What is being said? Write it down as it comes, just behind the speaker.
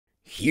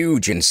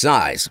Huge in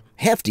size,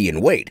 hefty in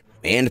weight,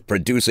 and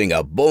producing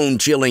a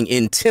bone-chilling,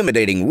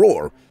 intimidating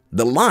roar,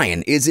 the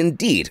lion is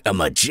indeed a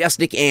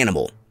majestic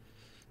animal.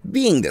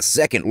 Being the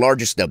second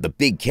largest of the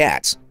big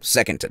cats,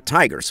 second to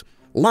tigers,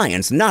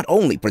 lions not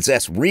only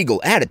possess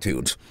regal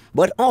attitudes,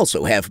 but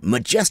also have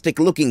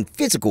majestic-looking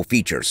physical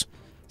features.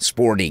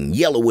 Sporting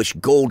yellowish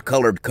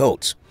gold-colored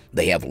coats,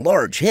 they have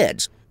large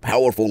heads,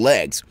 powerful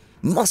legs,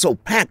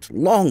 muscle-packed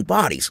long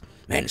bodies,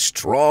 and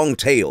strong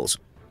tails.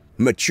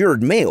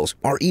 Matured males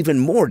are even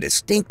more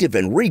distinctive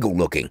and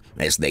regal-looking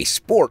as they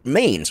sport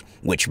manes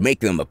which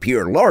make them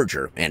appear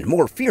larger and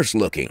more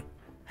fierce-looking.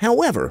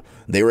 However,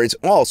 there is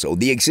also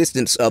the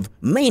existence of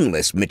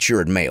maneless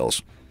matured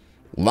males.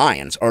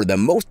 Lions are the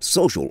most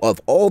social of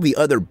all the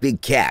other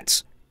big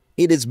cats.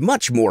 It is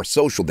much more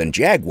social than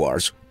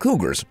jaguars,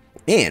 cougars,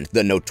 and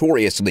the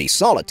notoriously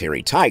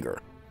solitary tiger.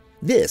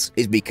 This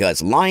is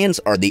because lions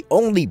are the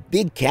only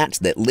big cats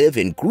that live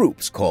in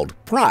groups called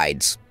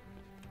prides.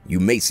 You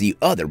may see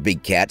other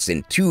big cats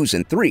in twos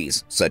and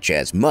threes, such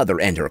as mother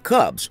and her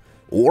cubs,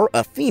 or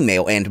a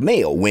female and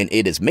male when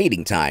it is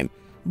mating time,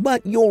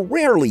 but you'll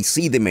rarely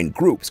see them in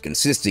groups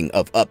consisting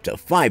of up to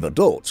 5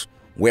 adults,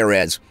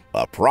 whereas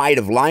a pride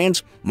of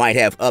lions might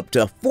have up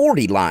to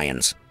 40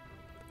 lions.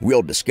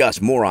 We'll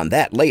discuss more on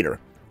that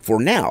later.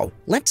 For now,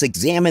 let's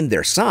examine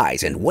their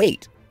size and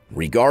weight.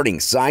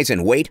 Regarding size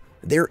and weight,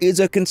 there is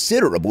a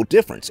considerable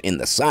difference in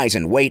the size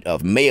and weight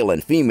of male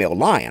and female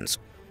lions.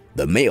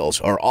 The males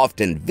are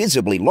often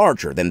visibly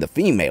larger than the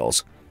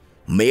females.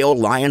 Male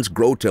lions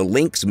grow to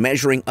lengths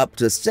measuring up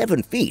to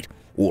 7 feet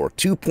or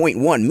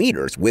 2.1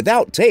 meters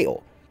without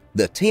tail.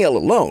 The tail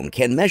alone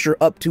can measure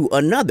up to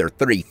another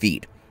 3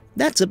 feet.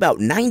 That's about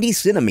 90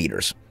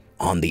 centimeters.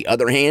 On the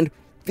other hand,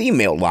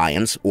 female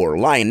lions or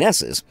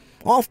lionesses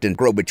often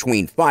grow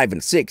between 5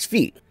 and 6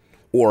 feet,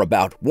 or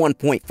about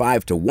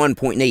 1.5 to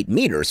 1.8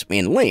 meters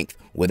in length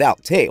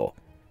without tail.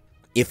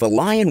 If a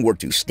lion were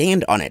to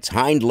stand on its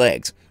hind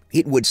legs,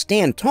 it would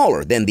stand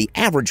taller than the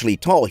averagely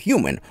tall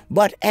human,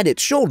 but at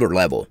its shoulder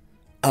level.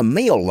 A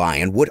male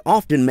lion would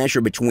often measure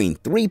between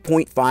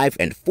 3.5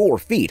 and 4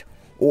 feet,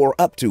 or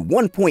up to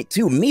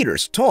 1.2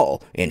 meters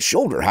tall in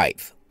shoulder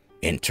height.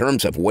 In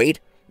terms of weight,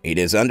 it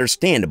is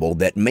understandable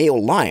that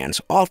male lions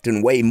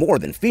often weigh more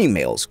than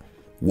females.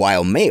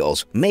 While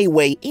males may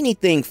weigh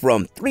anything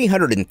from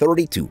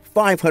 330 to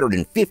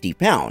 550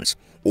 pounds,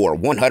 or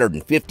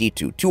 150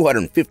 to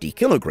 250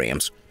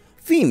 kilograms,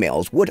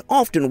 females would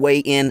often weigh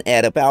in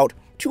at about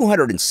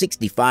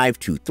 265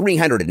 to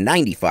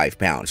 395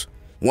 pounds,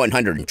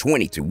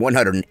 120 to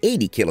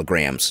 180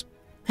 kilograms.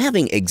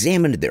 Having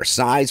examined their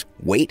size,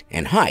 weight,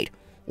 and height,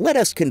 let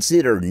us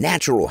consider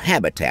natural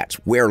habitats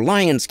where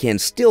lions can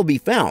still be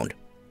found.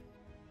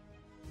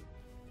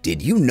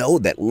 Did you know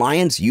that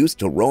lions used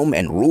to roam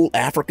and rule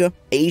Africa,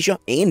 Asia,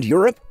 and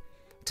Europe?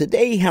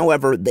 Today,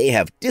 however, they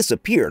have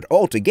disappeared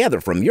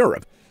altogether from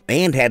Europe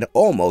and had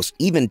almost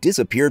even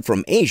disappeared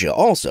from Asia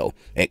also,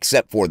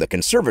 except for the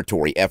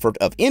conservatory effort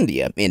of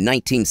India in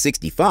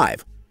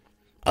 1965.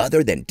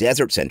 Other than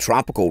deserts and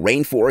tropical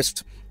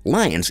rainforests,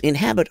 lions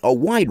inhabit a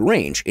wide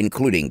range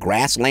including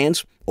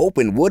grasslands,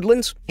 open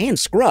woodlands, and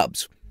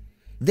scrubs.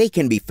 They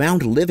can be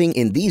found living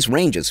in these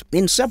ranges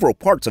in several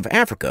parts of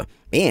Africa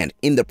and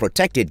in the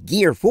protected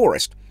Gir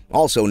Forest,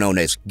 also known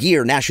as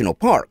Gir National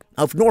Park,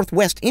 of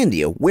northwest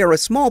India, where a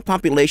small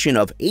population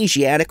of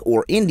Asiatic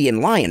or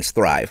Indian lions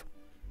thrive.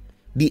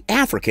 The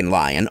African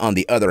lion, on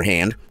the other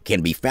hand,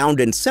 can be found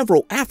in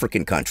several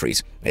African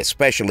countries,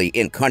 especially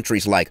in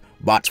countries like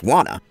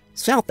Botswana,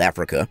 South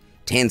Africa,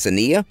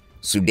 Tanzania,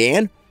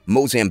 Sudan,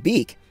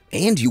 Mozambique,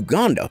 and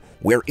Uganda,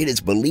 where it is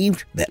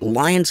believed that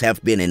lions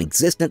have been in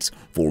existence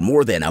for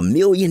more than 1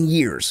 million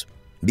years.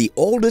 The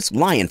oldest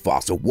lion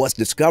fossil was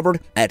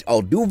discovered at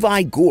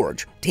Olduvai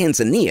Gorge,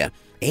 Tanzania,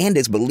 and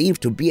is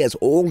believed to be as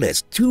old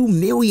as 2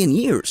 million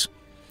years.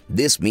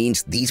 This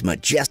means these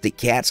majestic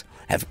cats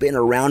have been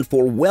around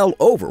for well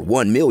over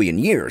 1 million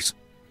years.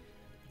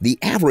 The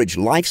average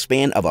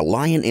lifespan of a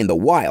lion in the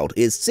wild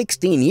is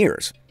 16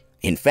 years.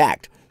 In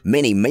fact,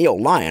 many male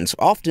lions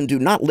often do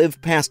not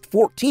live past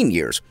 14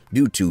 years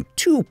due to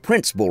 2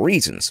 principal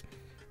reasons.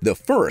 The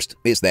first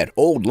is that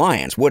old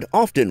lions would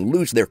often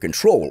lose their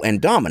control and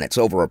dominance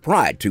over a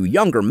pride to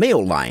younger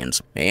male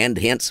lions, and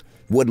hence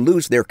would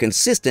lose their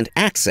consistent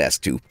access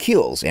to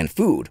kills and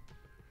food.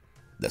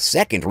 The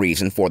second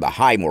reason for the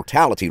high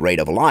mortality rate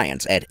of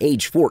lions at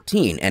age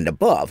 14 and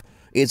above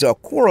is a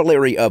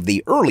corollary of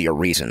the earlier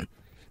reason.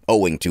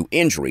 Owing to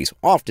injuries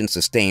often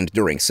sustained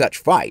during such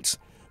fights,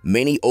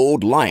 many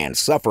old lions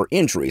suffer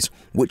injuries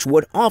which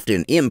would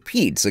often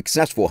impede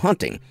successful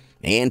hunting,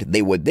 and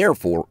they would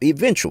therefore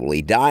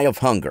eventually die of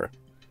hunger.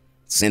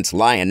 Since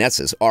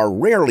lionesses are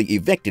rarely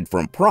evicted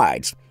from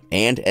prides,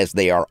 and as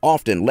they are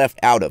often left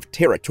out of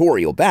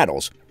territorial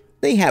battles,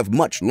 they have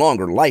much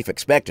longer life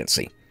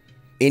expectancy.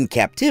 In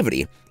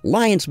captivity,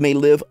 lions may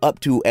live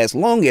up to as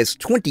long as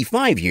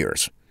 25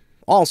 years.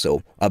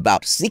 Also,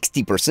 about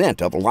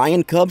 60% of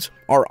lion cubs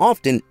are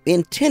often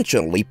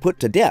intentionally put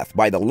to death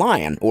by the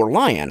lion or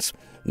lions,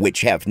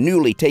 which have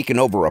newly taken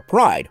over a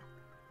pride.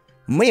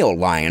 male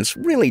lions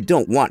really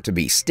don't want to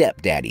be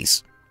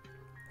stepdaddies.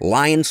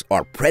 Lions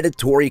are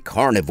predatory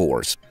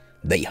carnivores.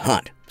 They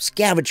hunt,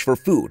 scavenge for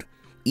food,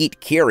 eat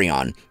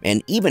carrion,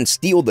 and even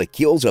steal the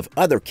kills of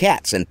other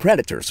cats and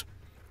predators.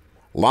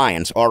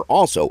 Lions are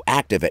also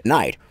active at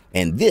night,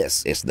 and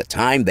this is the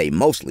time they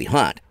mostly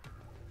hunt.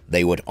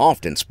 They would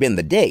often spend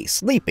the day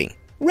sleeping,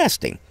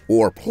 resting,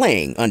 or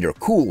playing under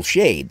cool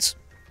shades.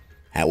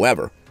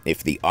 However,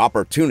 if the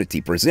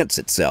opportunity presents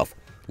itself,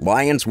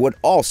 lions would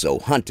also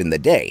hunt in the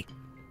day.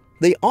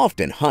 They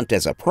often hunt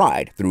as a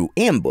pride through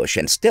ambush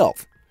and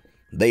stealth.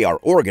 They are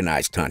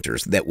organized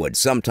hunters that would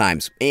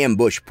sometimes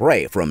ambush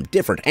prey from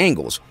different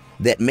angles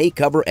that may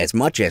cover as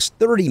much as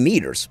 30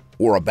 meters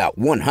or about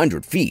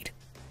 100 feet.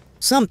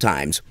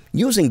 Sometimes,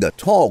 using the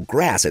tall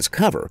grass as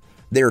cover,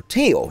 their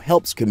tail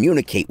helps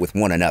communicate with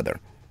one another.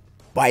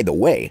 By the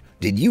way,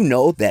 did you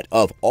know that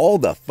of all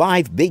the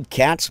 5 big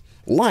cats,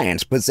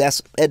 lions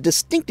possess a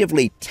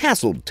distinctively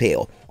tasseled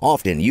tail,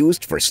 often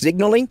used for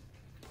signaling?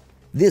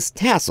 This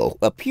tassel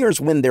appears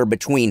when they're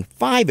between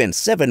 5 and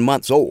 7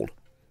 months old.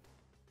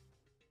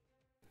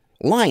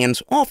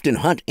 Lions often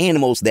hunt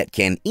animals that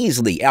can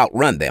easily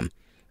outrun them.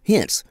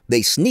 Hence,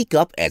 they sneak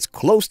up as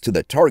close to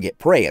the target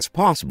prey as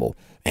possible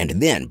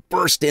and then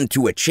burst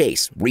into a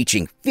chase,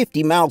 reaching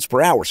 50 miles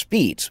per hour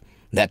speeds.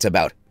 That's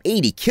about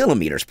 80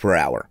 kilometers per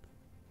hour.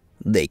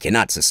 They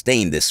cannot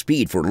sustain this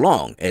speed for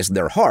long, as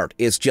their heart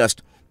is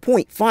just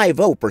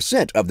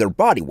 0.50% of their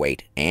body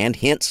weight and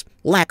hence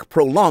lack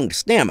prolonged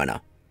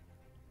stamina.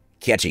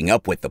 Catching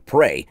up with the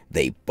prey,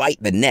 they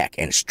bite the neck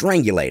and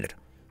strangulate it.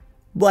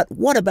 But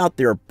what about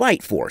their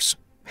bite force?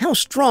 How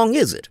strong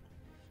is it?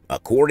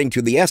 According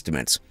to the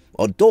estimates,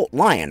 adult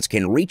lions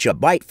can reach a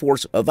bite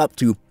force of up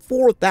to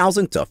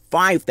 4,000 to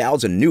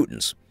 5,000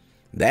 newtons.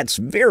 That's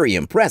very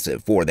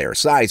impressive for their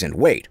size and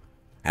weight.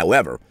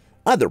 However,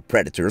 other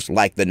predators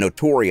like the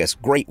notorious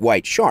great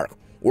white shark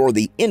or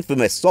the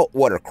infamous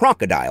saltwater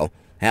crocodile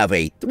have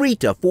a 3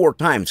 to 4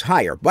 times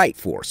higher bite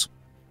force.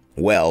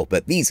 Well,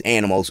 but these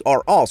animals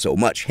are also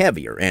much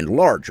heavier and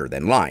larger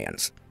than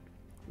lions.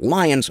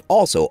 Lions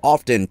also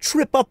often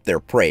trip up their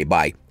prey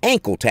by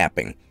ankle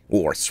tapping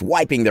or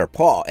swiping their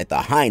paw at the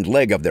hind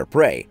leg of their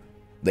prey.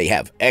 They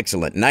have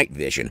excellent night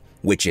vision,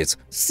 which is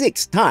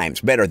 6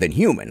 times better than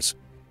humans.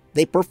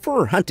 They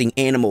prefer hunting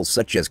animals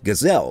such as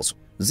gazelles,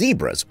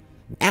 zebras,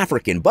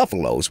 African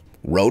buffaloes,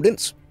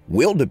 rodents,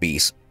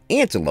 wildebeest,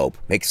 antelope,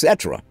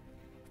 etc.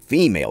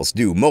 Females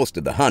do most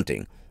of the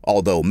hunting,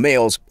 although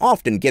males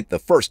often get the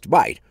first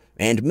bite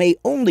and may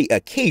only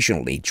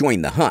occasionally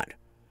join the hunt.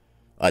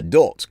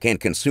 Adults can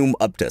consume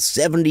up to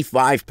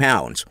 75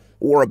 pounds,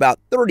 or about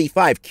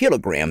 35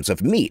 kilograms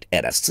of meat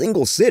at a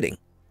single sitting.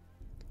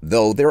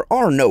 Though there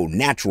are no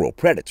natural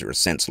predators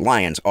since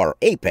lions are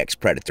apex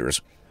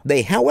predators,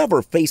 they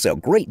however face a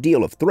great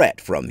deal of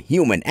threat from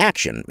human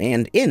action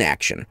and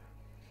inaction.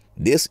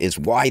 This is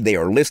why they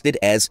are listed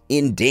as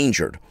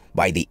endangered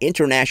by the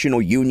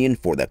International Union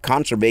for the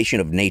Conservation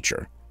of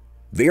Nature.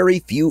 Very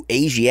few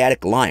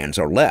Asiatic lions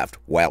are left,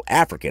 while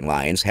African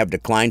lions have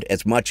declined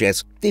as much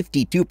as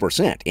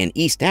 52% in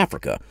East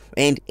Africa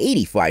and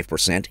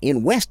 85%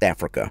 in West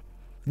Africa.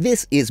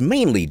 This is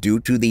mainly due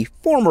to the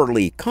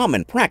formerly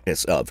common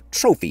practice of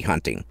trophy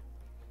hunting.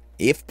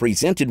 If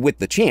presented with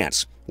the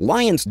chance,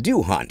 lions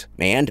do hunt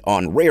and,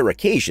 on rare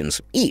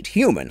occasions, eat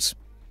humans.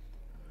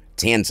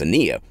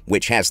 Tanzania,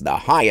 which has the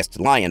highest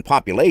lion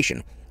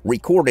population,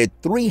 recorded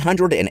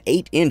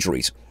 308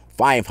 injuries,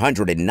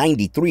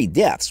 593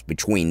 deaths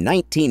between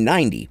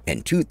 1990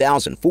 and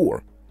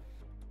 2004.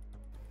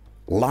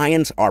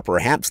 Lions are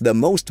perhaps the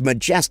most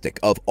majestic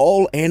of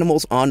all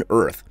animals on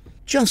Earth.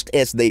 Just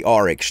as they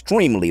are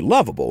extremely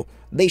lovable,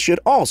 they should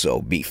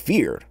also be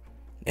feared.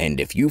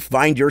 And if you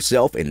find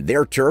yourself in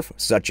their turf,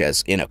 such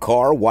as in a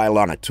car while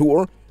on a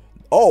tour,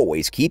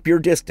 always keep your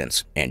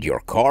distance and your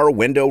car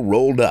window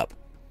rolled up.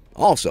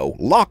 Also,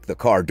 lock the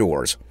car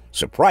doors.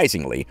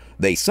 Surprisingly,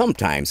 they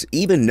sometimes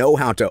even know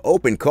how to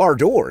open car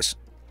doors.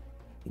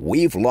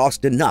 We've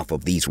lost enough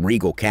of these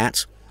regal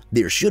cats.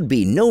 There should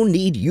be no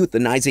need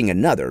euthanizing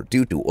another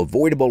due to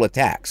avoidable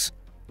attacks.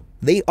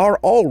 They are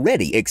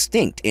already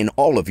extinct in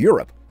all of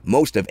Europe,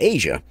 most of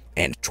Asia,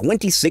 and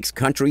 26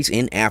 countries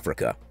in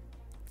Africa.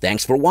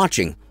 Thanks for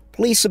watching.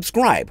 Please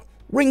subscribe,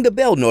 ring the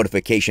bell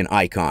notification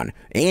icon,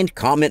 and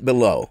comment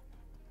below.